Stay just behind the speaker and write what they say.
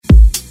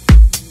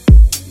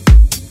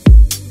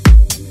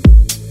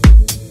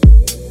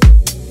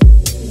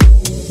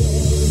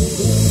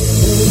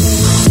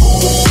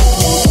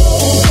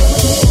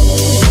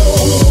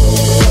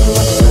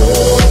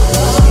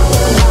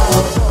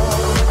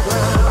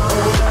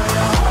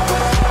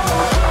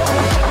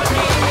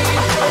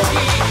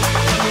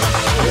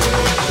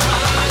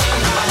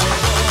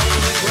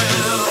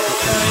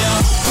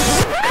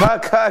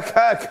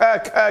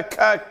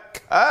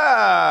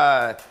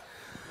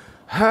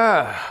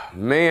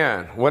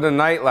Man, what a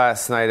night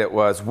last night it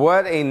was.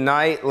 What a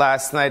night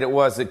last night it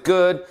was. It's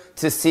good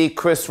to see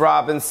Chris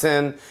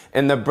Robinson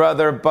and the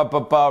brother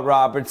Bubba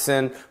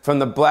Robertson from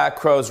the Black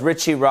Crowes,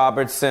 Richie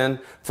Robertson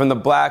from the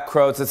Black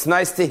Crowes. It's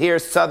nice to hear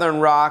Southern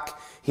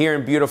rock here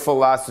in beautiful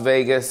Las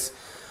Vegas.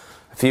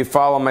 If you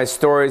follow my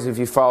stories, if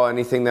you follow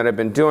anything that I've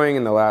been doing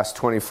in the last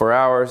 24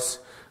 hours,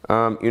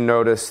 you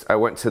noticed I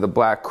went to the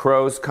Black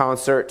Crowes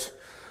concert.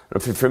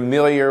 If you're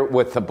familiar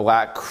with the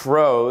Black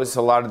Crowes,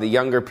 a lot of the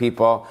younger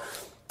people,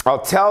 I'll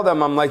tell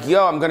them, I'm like,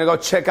 yo, I'm going to go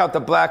check out the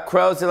Black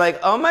Crowes. They're like,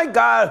 oh my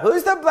God,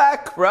 who's the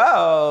Black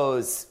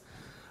Crowes?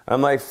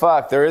 I'm like,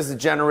 fuck, there is a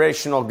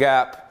generational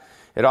gap.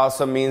 It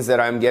also means that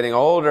I'm getting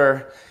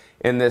older,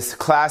 and this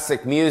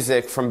classic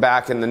music from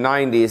back in the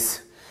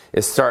 90s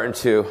is starting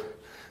to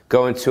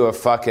go into a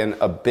fucking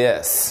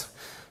abyss.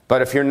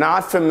 But if you're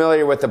not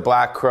familiar with the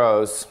Black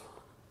Crowes,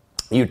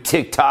 you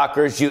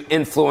TikTokers, you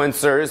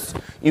influencers,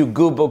 you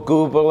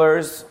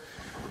Googlers,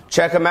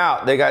 check them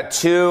out. They got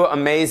 2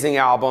 amazing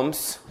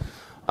albums,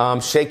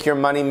 Shake Your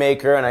Money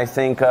Maker, and I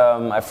think,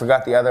 I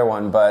forgot the other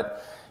one,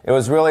 but it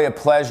was really a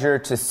pleasure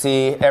to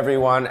see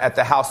everyone at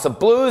the House of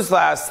Blues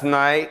last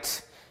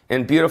night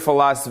in beautiful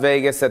Las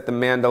Vegas at the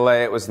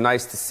Mandalay. It was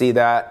nice to see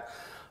that.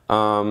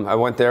 I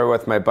went there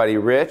with my buddy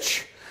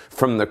Rich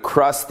from the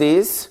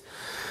Crusties,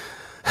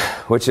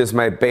 which is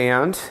my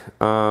band,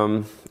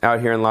 out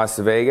here in Las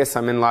Vegas.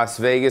 I'm in Las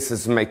Vegas.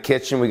 This is my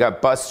kitchen. We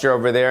got Buster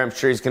over there. I'm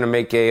sure he's going to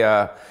make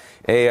a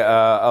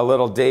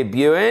little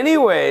debut.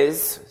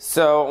 Anyways,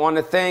 so I want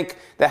to thank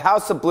the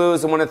House of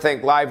Blues. I want to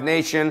thank Live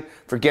Nation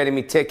for getting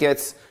me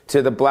tickets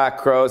to the Black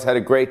Crowes. Had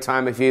a great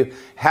time. If you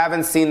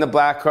haven't seen the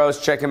Black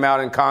Crowes, check them out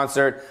in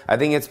concert. I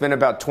think it's been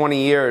about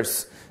 20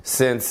 years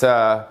since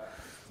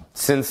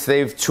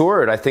they've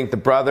toured. I think the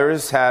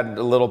brothers had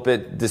a little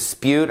bit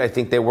dispute. I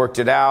think they worked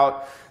it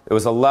out. It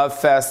was a love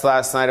fest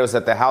last night. It was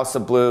at the House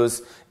of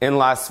Blues in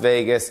Las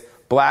Vegas.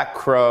 Black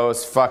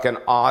Crowes, fucking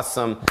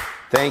awesome.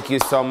 Thank you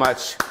so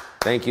much.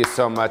 Thank you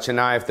so much. And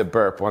now I have to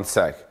burp. One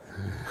sec.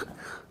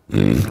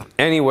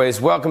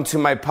 Anyways, welcome to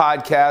my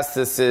podcast.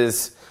 This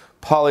is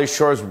Pauly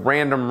Shore's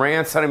Random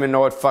Rants. I don't even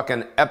know what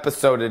fucking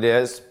episode it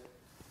is.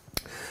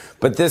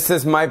 But this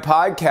is my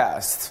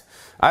podcast.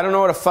 I don't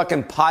know what a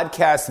fucking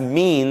podcast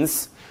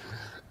means,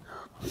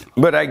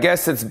 but I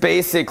guess it's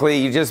basically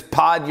you just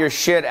pod your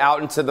shit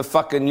out into the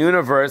fucking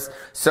universe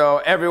so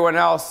everyone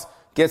else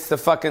gets to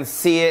fucking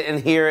see it and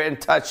hear it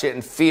and touch it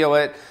and feel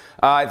it.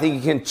 I think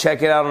you can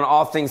check it out on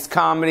All Things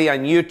Comedy, on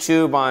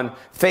YouTube, on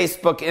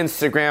Facebook,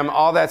 Instagram,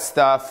 all that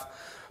stuff.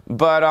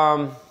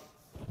 But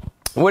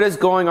what is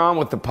going on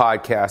with the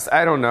podcast?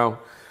 I don't know.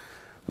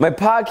 My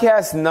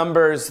podcast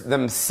numbers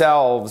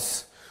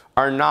themselves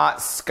are not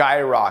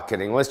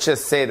skyrocketing. Let's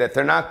just say that.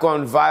 They're not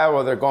going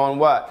viral. They're going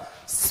what?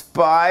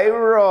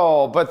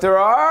 Spiral. But there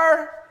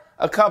are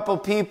a couple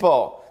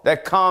people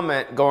that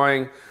comment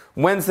going,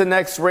 when's the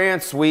next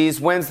rant, Sweeze?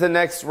 When's the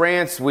next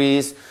rant,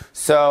 Sweeze?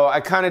 So I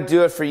kind of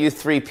do it for you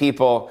 3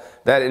 people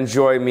that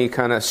enjoy me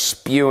kind of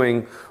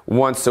spewing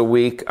once a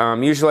week.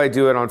 Usually I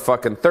do it on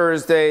fucking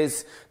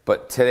Thursdays,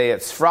 but today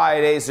it's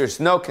Fridays. There's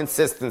no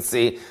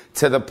consistency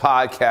to the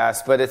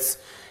podcast, but it's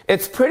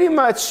pretty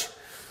much...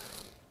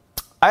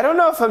 I don't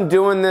know if I'm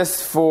doing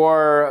this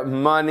for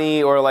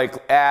money or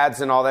like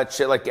ads and all that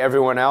shit like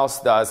everyone else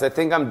does. I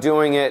think I'm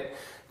doing it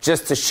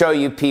just to show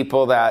you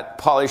people that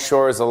Pauly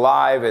Shore is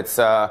alive. It's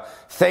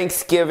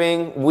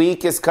Thanksgiving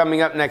week is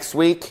coming up next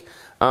week.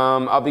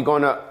 I'll be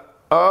going to,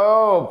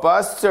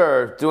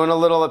 Buster, doing a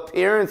little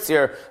appearance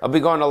here. I'll be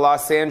going to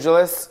Los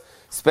Angeles,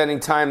 spending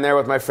time there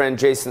with my friend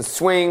Jason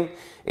Swing,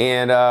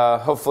 and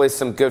hopefully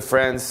some good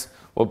friends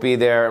will be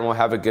there and we'll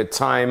have a good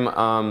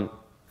time.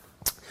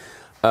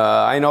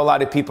 I know a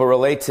lot of people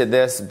relate to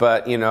this,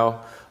 but, you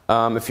know,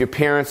 if your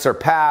parents are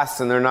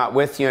passed and they're not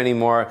with you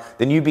anymore,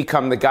 then you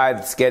become the guy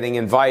that's getting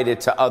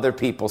invited to other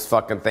people's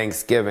fucking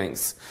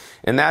Thanksgivings.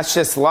 And that's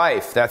just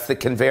life. That's the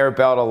conveyor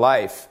belt of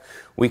life.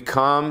 We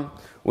come,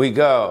 we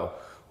go.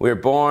 We're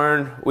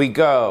born, we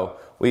go.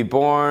 We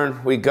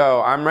born, we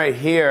go. I'm right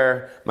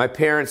here. My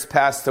parents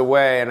passed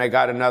away, and I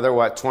got another,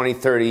 20,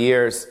 30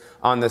 years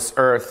on this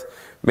earth.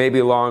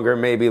 Maybe longer,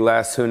 maybe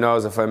less. Who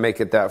knows if I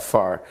make it that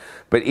far.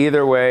 But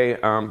either way,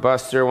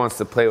 Buster wants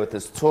to play with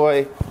his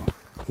toy.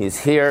 He's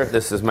here.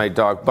 This is my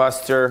dog,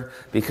 Buster,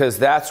 because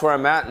that's where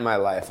I'm at in my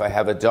life. I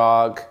have a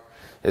dog.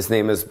 His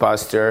name is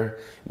Buster.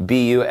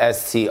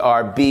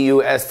 B-U-S-T-R.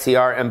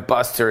 B-U-S-T-R, and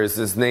Buster is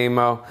his name.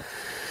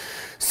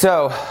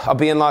 So I'll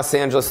be in Los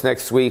Angeles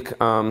next week.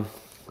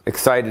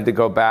 Excited to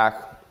go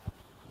back.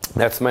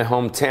 That's my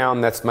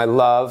hometown. That's my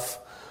love.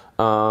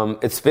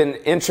 It's been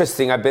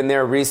interesting. I've been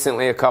there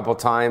recently a couple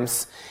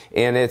times,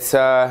 and it's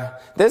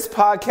this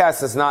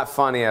podcast is not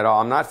funny at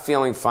all. I'm not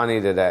feeling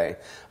funny today.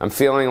 I'm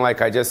feeling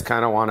like I just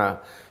kind of want to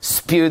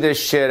spew this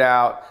shit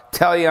out,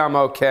 tell you I'm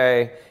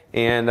okay,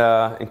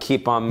 and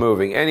keep on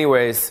moving.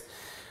 Anyways,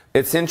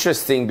 it's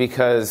interesting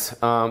because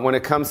when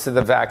it comes to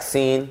the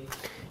vaccine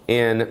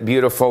in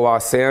beautiful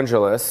Los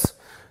Angeles,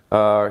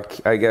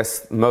 I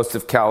guess most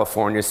of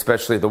California,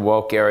 especially the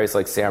woke areas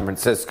like San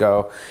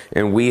Francisco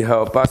and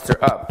WeHo. Buster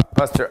up,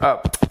 Buster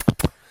up.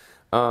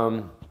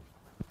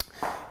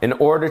 In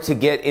order to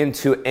get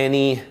into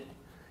any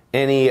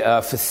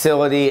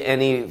facility,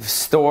 any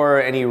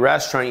store, any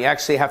restaurant, you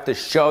actually have to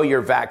show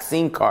your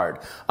vaccine card.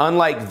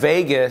 Unlike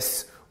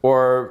Vegas,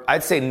 or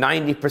I'd say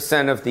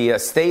 90% of the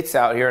states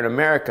out here in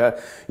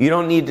America, you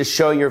don't need to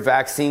show your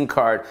vaccine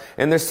card.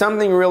 And there's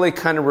something really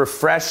kind of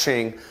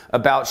refreshing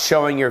about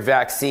showing your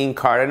vaccine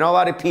card. I know a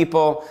lot of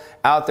people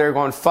out there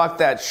going, fuck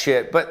that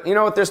shit. But you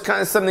know what? There's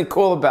kind of something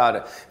cool about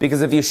it.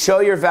 Because if you show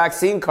your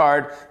vaccine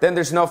card, then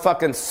there's no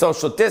fucking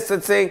social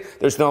distancing.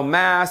 There's no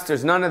mask.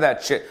 There's none of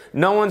that shit.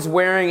 No one's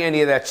wearing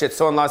any of that shit.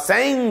 So in Los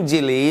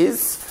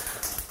Angeles,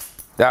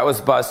 that was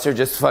Buster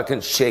just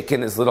fucking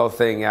shaking his little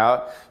thing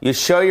out. You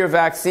show your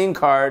vaccine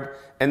card,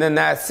 and then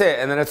that's it.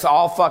 And then it's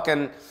all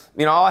fucking,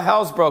 all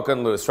hell's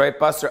broken loose, right?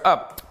 Buster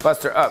up,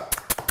 Buster up,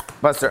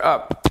 Buster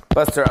up,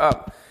 Buster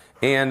up.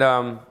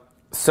 And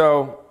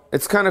so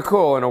it's kind of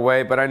cool in a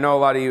way, but I know a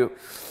lot of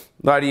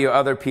you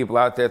other people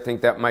out there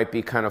think that might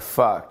be kind of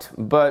fucked.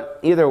 But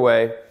either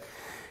way,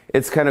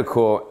 it's kind of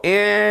cool.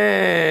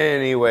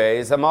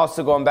 Anyways, I'm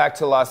also going back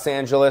to Los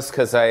Angeles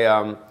because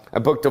I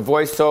booked a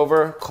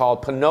voiceover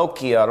called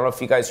Pinocchio. I don't know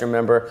if you guys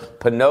remember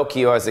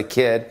Pinocchio as a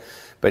kid,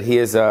 but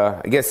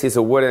I guess he's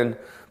a wooden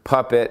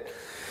puppet,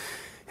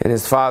 and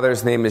his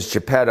father's name is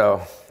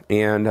Geppetto.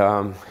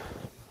 And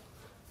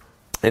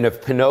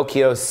if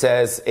Pinocchio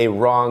says a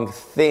wrong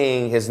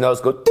thing, his nose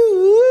goes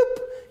doop.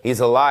 He's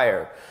a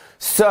liar.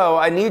 So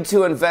I need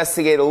to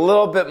investigate a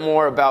little bit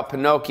more about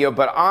Pinocchio,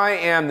 but I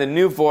am the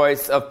new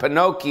voice of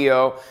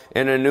Pinocchio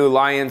in a new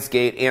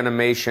Lionsgate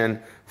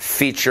animation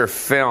feature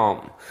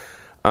film.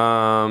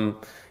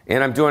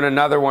 And I'm doing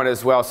another one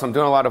as well. So I'm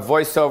doing a lot of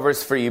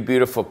voiceovers for you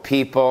beautiful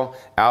people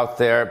out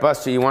there.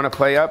 Buster, you want to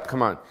play up?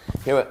 Come on.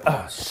 Here we,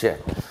 oh,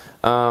 shit.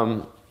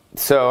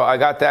 So I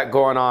got that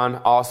going on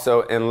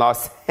also in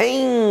Los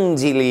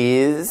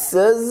Angeles.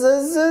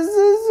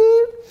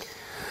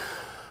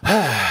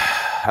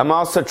 I'm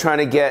also trying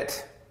to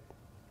get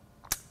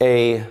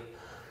a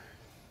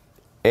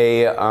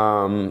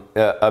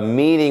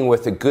meeting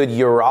with a good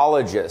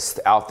urologist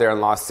out there in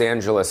Los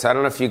Angeles. I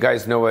don't know if you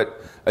guys know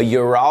what a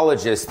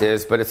urologist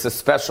is, but it's a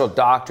special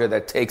doctor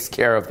that takes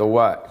care of the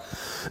what?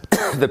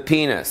 The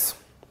penis.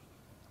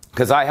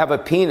 Because I have a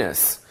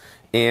penis,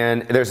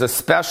 and there's a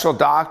special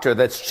doctor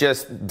that's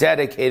just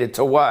dedicated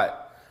to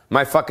what?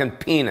 My fucking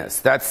penis.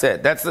 That's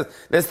it. That's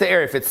the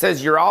area. If it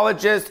says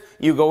urologist,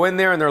 you go in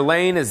there and their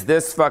lane is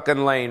this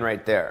fucking lane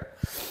right there.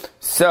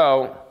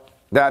 So,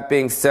 that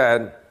being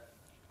said,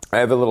 I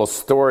have a little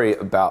story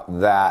about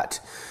that.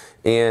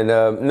 And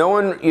no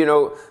one,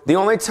 the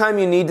only time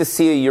you need to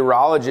see a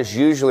urologist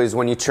usually is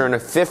when you turn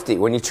 50.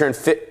 When you turn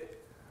 50.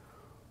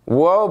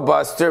 Whoa,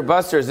 Buster.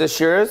 Buster, is this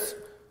yours?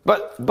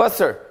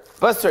 Buster,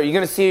 are you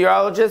going to see a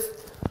urologist?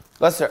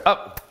 Buster,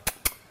 up.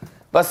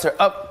 Buster,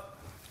 up.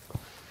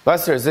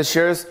 Buster, is this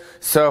yours?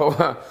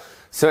 So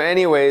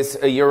anyways,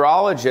 a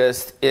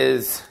urologist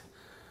is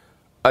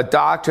a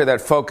doctor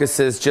that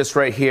focuses just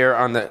right here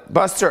on the...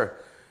 Buster,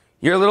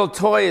 your little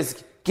toy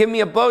is... Give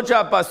me a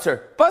blowjob,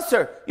 Buster.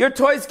 Buster, your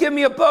toys give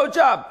me a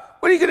blowjob.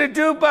 What are you going to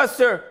do,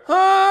 Buster?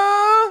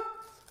 Huh?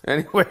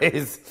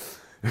 Anyways,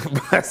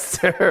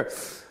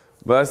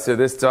 Buster,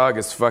 this dog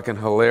is fucking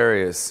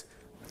hilarious.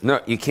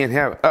 No, you can't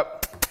have it.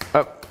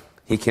 Up.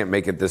 He can't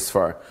make it this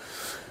far.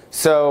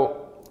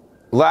 So,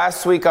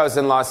 last week I was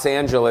in Los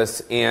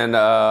Angeles, and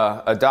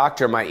a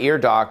doctor, my ear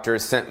doctor,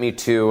 sent me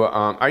to...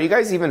 are you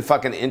guys even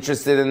fucking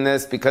interested in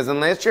this? Because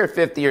unless you're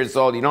 50 years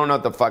old, you don't know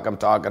what the fuck I'm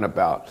talking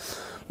about.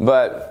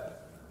 But...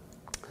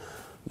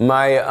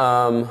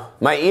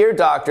 My ear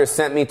doctor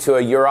sent me to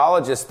a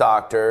urologist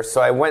doctor, so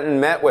I went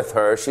and met with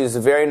her. She's a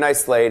very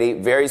nice lady,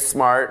 very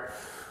smart,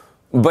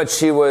 but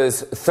she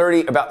was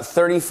about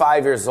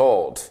 35 years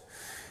old.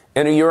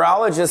 And a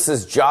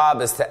urologist's job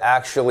is to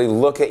actually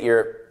look at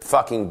your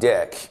fucking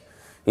dick.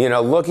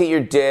 Look at your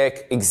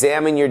dick,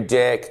 examine your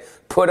dick,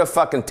 put a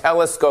fucking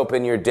telescope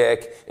in your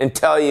dick, and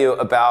tell you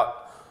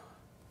about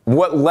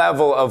what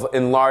level of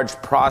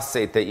enlarged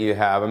prostate that you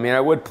have. I mean,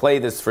 I would play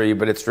this for you,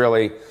 but it's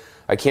really...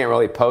 I can't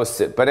really post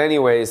it. But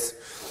anyways,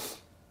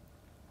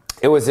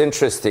 it was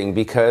interesting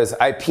because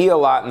I pee a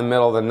lot in the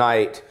middle of the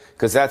night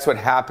because that's what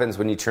happens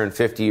when you turn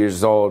 50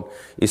 years old.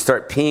 You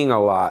start peeing a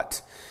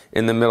lot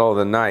in the middle of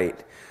the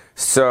night.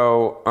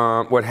 So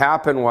what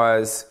happened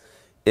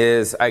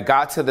is I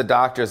got to the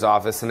doctor's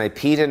office and I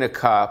peed in a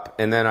cup,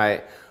 and then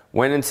I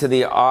went into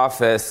the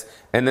office,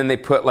 and then they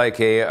put like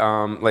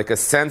a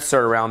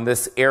sensor around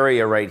this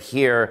area right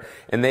here,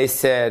 and they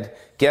said,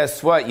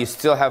 guess what? You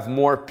still have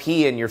more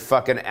pee in your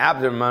fucking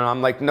abdomen.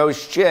 I'm like, no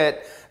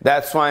shit.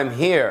 That's why I'm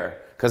here.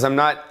 Because I'm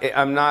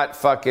not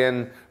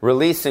fucking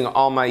releasing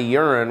all my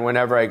urine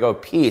whenever I go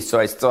pee. So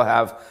I still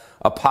have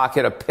a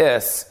pocket of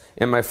piss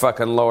in my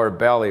fucking lower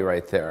belly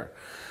right there.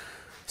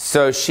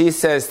 So she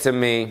says to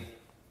me,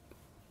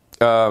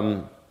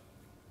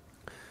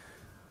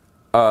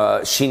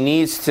 she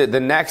needs to, the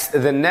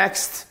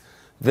next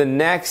the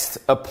next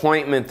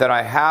appointment that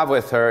I have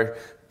with her,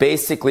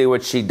 basically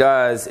what she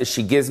does is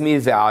she gives me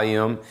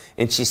Valium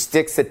and she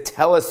sticks a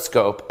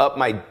telescope up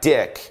my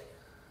dick.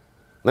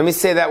 Let me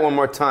say that one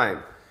more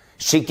time.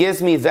 She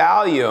gives me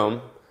Valium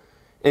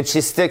and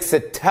she sticks a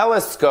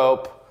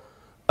telescope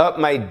up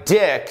my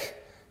dick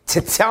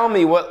to tell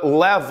me what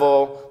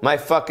level my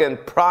fucking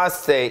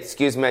prostate,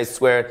 excuse me, I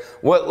swear,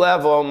 what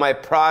level my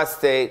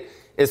prostate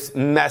is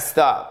messed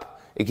up.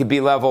 It could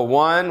be level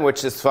 1,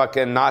 which is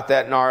fucking not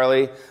that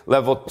gnarly.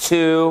 Level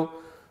 2,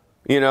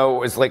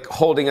 is like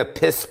holding a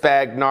piss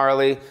bag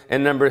gnarly.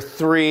 And number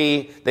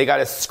 3, they got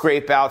to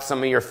scrape out some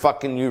of your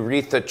fucking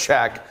urethra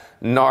tract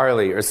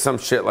gnarly or some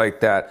shit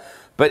like that.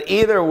 But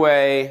either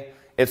way,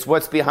 it's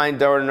what's behind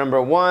door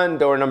number 1,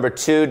 door number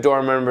 2,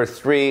 door number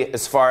 3,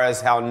 as far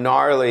as how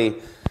gnarly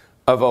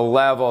of a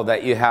level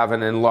that you have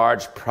an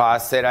enlarged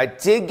prostate. I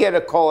did get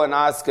a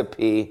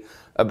colonoscopy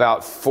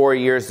about 4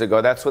 years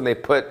ago. That's when they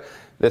put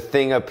the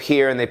thing up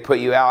here and they put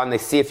you out and they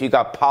see if you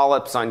got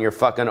polyps on your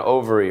fucking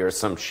ovary or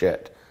some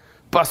shit.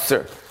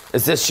 Buster,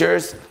 is this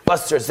yours?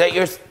 Buster, is that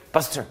yours?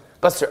 Buster,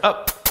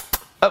 up.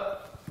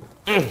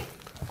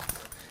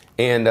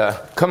 And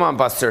come on,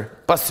 Buster,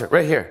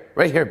 right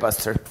here,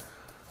 Buster.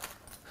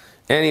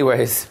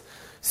 Anyways,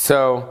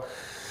 so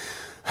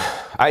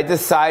I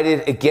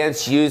decided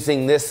against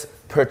using this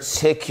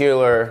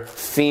particular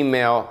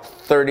female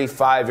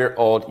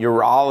 35-year-old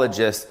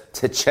urologist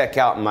to check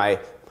out my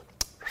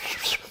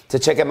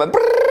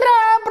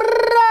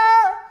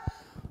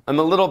I'm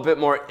a little bit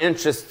more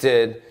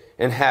interested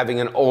in having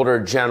an older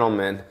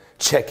gentleman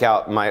check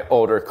out my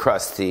older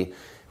crusty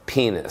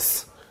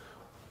penis,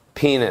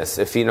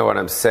 if you know what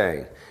I'm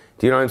saying.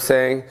 Do you know what I'm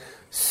saying?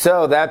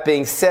 So that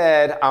being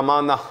said, I'm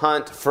on the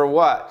hunt for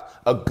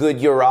what? A good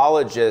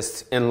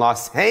urologist in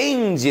Los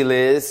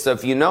Angeles. So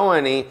if you know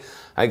any,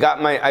 I got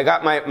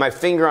my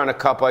finger on a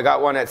couple. I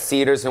got one at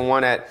Cedars and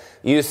one at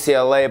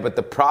UCLA, but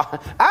the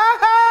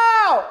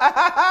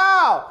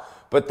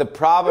But the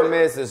problem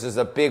is there's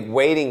a big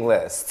waiting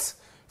list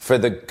for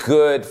the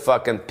good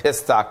fucking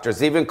piss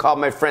doctors. I even called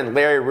my friend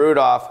Larry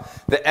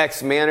Rudolph, the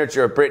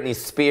ex-manager of Britney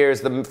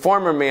Spears, the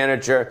former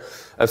manager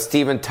of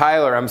Steven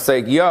Tyler. I'm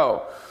saying,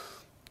 the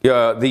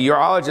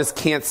urologist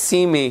can't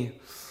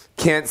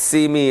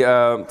see me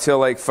till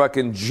like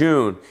fucking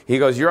June. He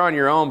goes, you're on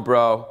your own,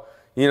 bro.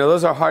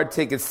 Those are hard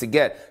tickets to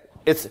get.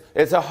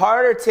 It's a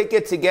harder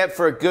ticket to get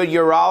for a good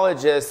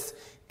urologist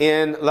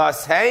in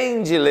Los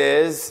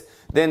Angeles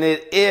than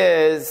it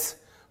is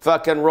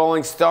fucking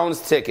Rolling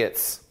Stones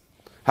tickets.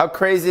 How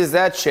crazy is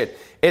that shit?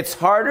 It's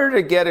harder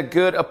to get a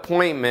good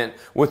appointment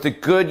with a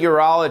good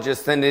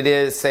urologist than it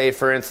is, say,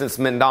 for instance,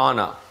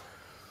 Madonna.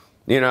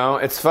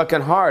 It's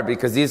fucking hard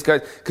because these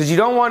guys, because you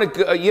don't want a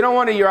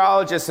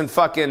urologist in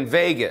fucking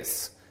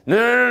Vegas.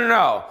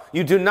 No.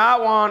 You do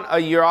not want a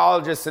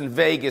urologist in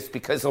Vegas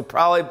because he'll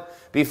probably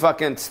be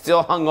fucking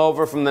still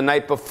hungover from the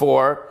night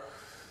before.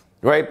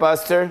 Right,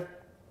 Buster?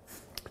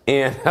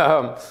 And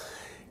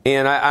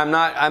I'm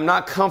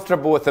not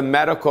comfortable with the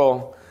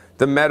medical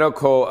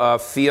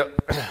field.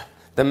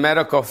 The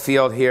medical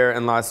field here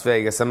in Las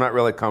Vegas. I'm not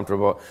really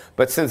comfortable.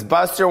 But since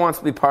Buster wants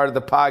to be part of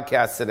the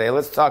podcast today,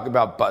 let's talk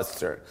about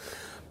Buster.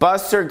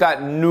 Buster got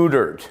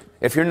neutered.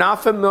 If you're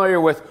not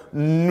familiar with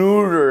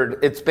neutered,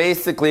 it's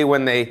basically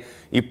when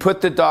you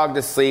put the dog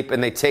to sleep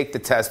and they take the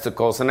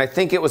testicles. And I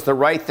think it was the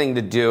right thing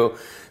to do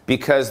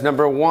because,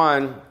 number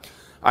one,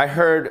 I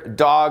heard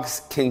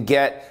dogs can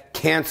get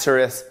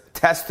cancerous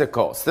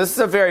testicles. This is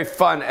a very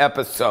fun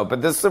episode,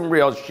 but this is some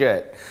real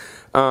shit.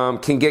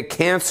 Can get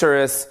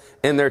cancerous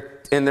in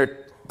their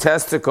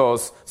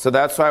testicles. So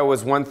that's why it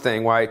was one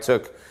thing why I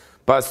took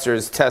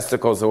Buster's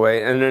testicles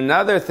away. And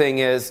another thing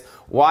is,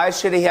 why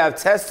should he have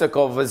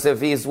testicles if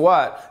he's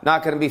what?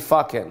 Not going to be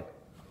fucking.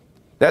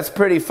 That's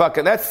pretty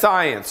fucking, that's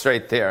science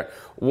right there.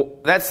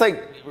 That's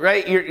like,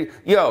 right?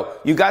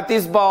 You got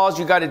these balls,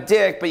 you got a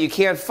dick, but you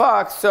can't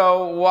fuck,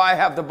 so why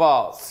have the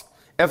balls?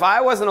 If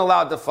I wasn't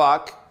allowed to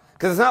fuck,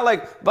 because it's not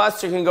like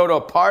Buster can go to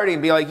a party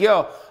and be like,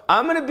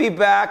 I'm going to be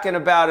back in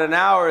about an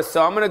hour,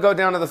 so I'm going to go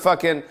down to the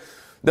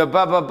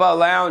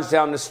lounge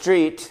down the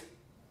street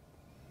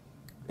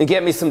and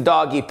get me some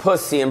doggy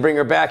pussy and bring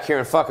her back here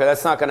and fuck her.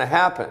 That's not going to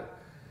happen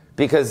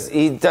because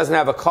he doesn't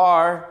have a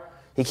car.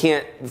 He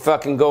can't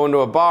fucking go into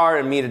a bar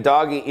and meet a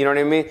doggy, you know what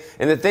I mean?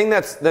 And the thing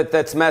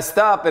that's messed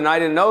up, and I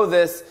didn't know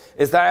this,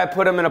 is that I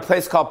put him in a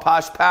place called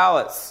Posh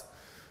Palace,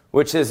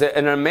 which is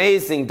an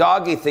amazing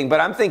doggy thing. But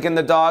I'm thinking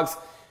the dogs,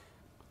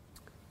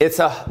 it's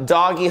a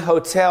doggy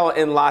hotel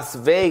in Las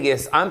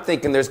Vegas. I'm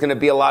thinking there's going to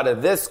be a lot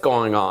of this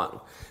going on.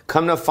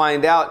 Come to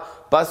find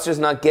out, Buster's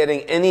not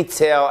getting any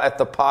tail at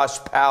the Posh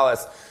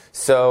Palace.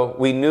 So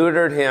we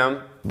neutered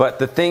him. But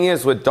the thing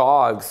is with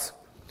dogs,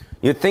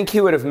 you'd think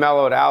he would have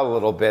mellowed out a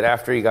little bit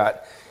after he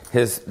got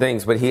his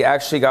things. But he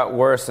actually got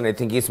worse, and I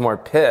think he's more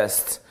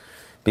pissed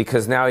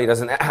because now he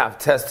doesn't have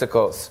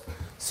testicles.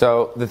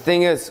 So the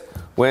thing is,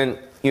 when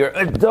you're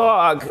a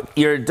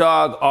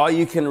dog, all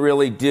you can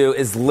really do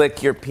is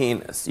lick your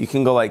penis. You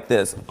can go like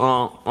this.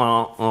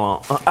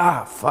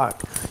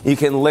 Fuck. You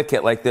can lick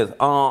it like this.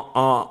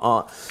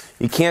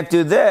 You can't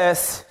do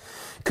this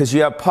because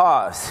you have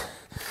paws.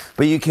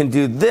 But you can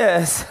do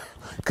this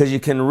because you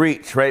can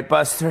reach, right,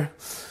 Buster?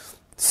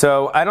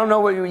 So I don't know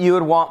what you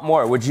would want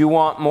more. Would you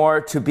want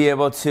more to be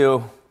able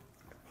to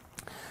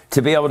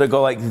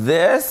go like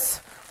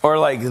this or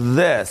like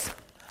this?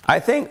 I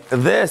think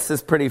this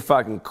is pretty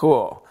fucking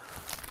cool.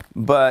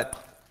 But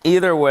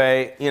either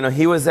way,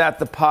 he was at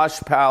the Posh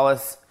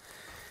Palace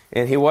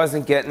and he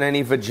wasn't getting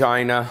any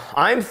vagina.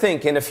 I'm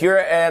thinking if you're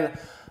in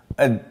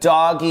a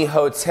doggy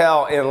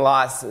hotel in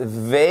Las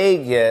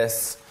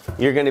Vegas,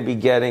 you're going to be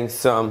getting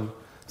some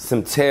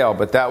tail,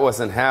 but that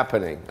wasn't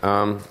happening.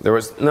 There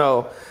was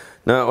no,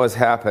 it was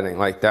happening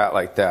like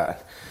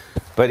that.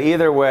 But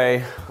either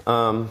way,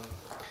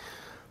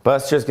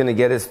 Buster's going to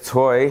get his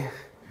toy,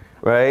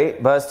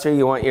 right? Buster,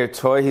 you want your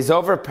toy? He's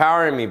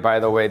overpowering me, by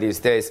the way, these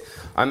days.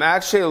 I'm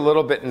actually a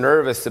little bit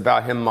nervous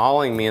about him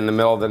mauling me in the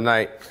middle of the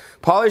night.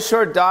 Pauly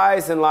Shore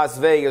dies in Las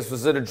Vegas.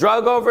 Was it a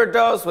drug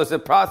overdose? Was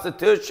it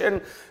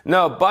prostitution?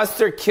 No,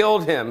 Buster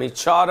killed him. He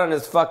chawed on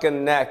his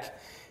fucking neck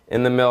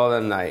in the middle of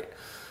the night.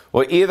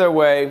 Well, either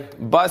way,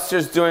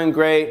 Buster's doing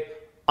great.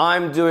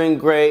 I'm doing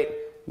great.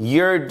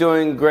 You're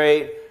doing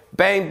great.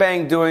 Bang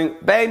Bang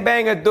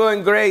are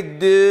doing great,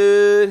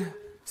 dude.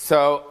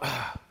 So,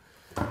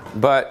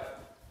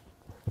 but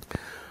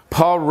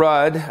Paul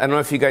Rudd, I don't know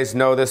if you guys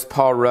know this,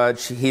 Paul Rudd,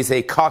 he's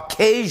a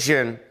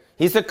Caucasian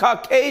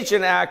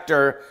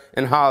actor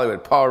in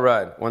Hollywood. Paul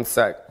Rudd, one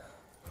sec.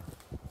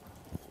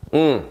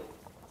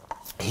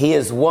 He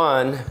is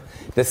the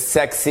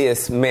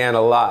sexiest man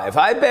alive.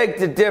 I beg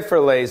to differ,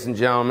 ladies and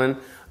gentlemen.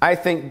 I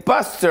think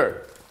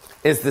Buster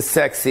is the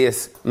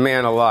sexiest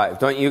man alive.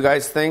 Don't you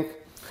guys think?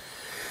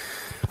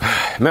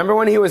 Remember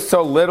when he was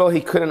so little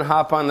he couldn't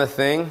hop on the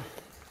thing?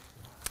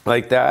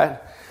 Like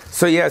that?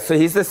 So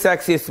he's the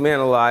sexiest man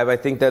alive. I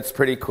think that's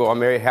pretty cool. I'm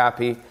very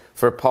happy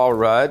for Paul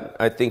Rudd.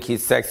 I think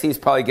he's sexy. He's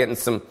probably getting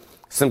some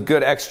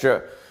good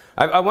extra.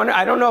 I wonder,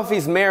 I don't know if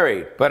he's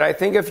married, but I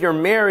think if you're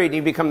married,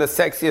 you become the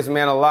sexiest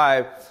man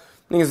alive. I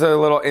think there's a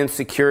little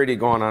insecurity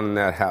going on in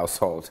that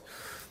household.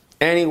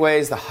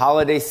 Anyways, the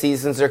holiday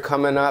seasons are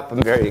coming up.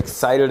 I'm very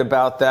excited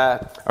about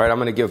that. All right, I'm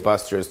going to give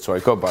Buster his toy.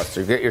 Go,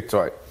 Buster. Get your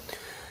toy.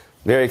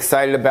 Very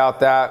excited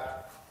about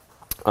that.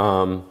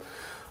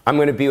 I'm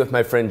going to be with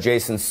my friend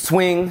Jason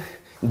Swing,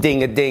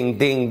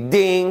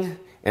 ding-a-ding-ding-ding,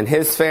 and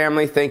his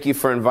family. Thank you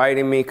for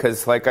inviting me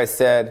because, like I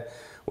said,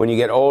 when you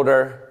get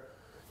older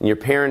and your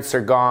parents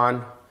are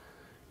gone,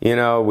 we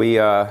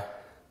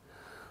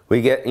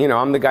get,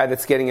 I'm the guy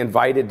that's getting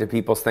invited to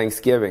people's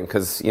Thanksgiving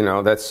because,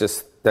 that's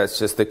just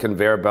the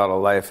conveyor belt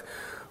of life.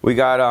 We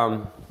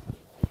got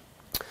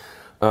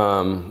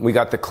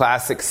the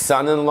classic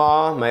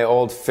Son-in-Law, my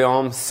old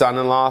film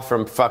Son-in-Law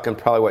from fucking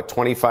probably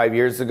 25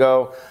 years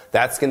ago.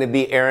 That's going to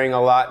be airing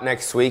a lot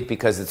next week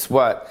because it's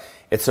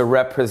a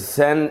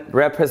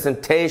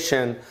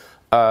representation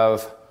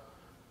of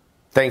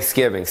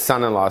Thanksgiving,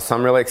 Son-in-Law. So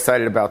I'm really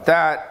excited about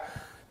that.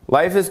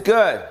 Life is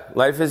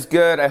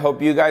good. I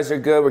hope you guys are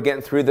good. We're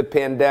getting through the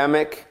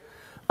pandemic.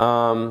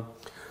 I'm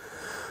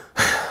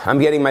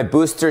getting my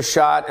booster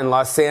shot in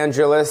Los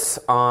Angeles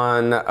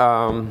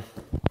on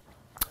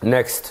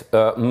next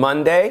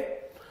Monday.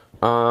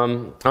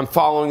 I'm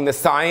following the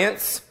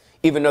science,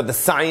 even though the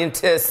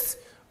scientists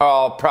are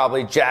all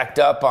probably jacked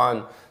up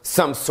on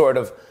some sort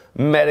of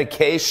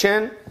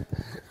medication.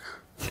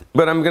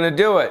 But I'm going to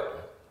do it.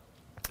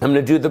 I'm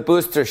going to do the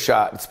booster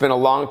shot. It's been a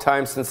long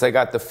time since I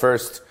got the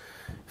first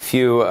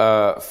few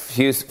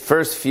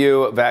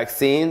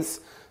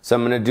vaccines. So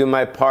I'm going to do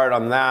my part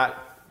on that.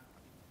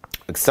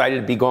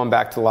 Excited to be going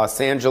back to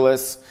Los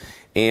Angeles.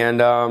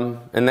 And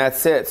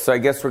that's it. So I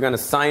guess we're going to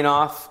sign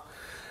off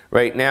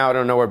right now. I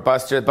don't know where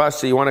Buster,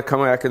 you want to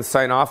come back and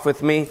sign off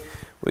with me?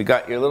 We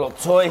got your little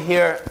toy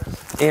here.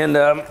 And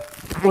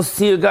we'll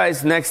see you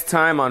guys next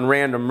time on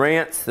Random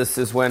Rants. This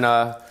is when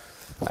I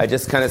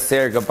just kind of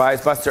say our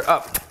goodbyes. Buster,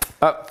 up,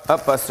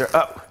 Buster,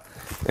 up.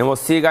 And we'll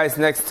see you guys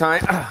next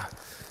time.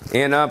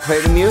 And play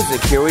the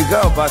music. Here we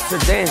go. Buster,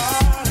 dance.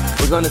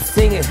 We're going to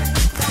sing it.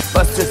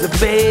 Buster's a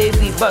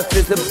baby.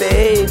 Buster's a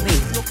baby.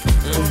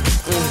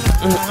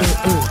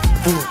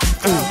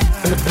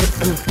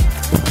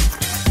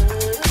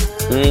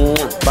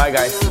 Bye,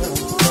 guys.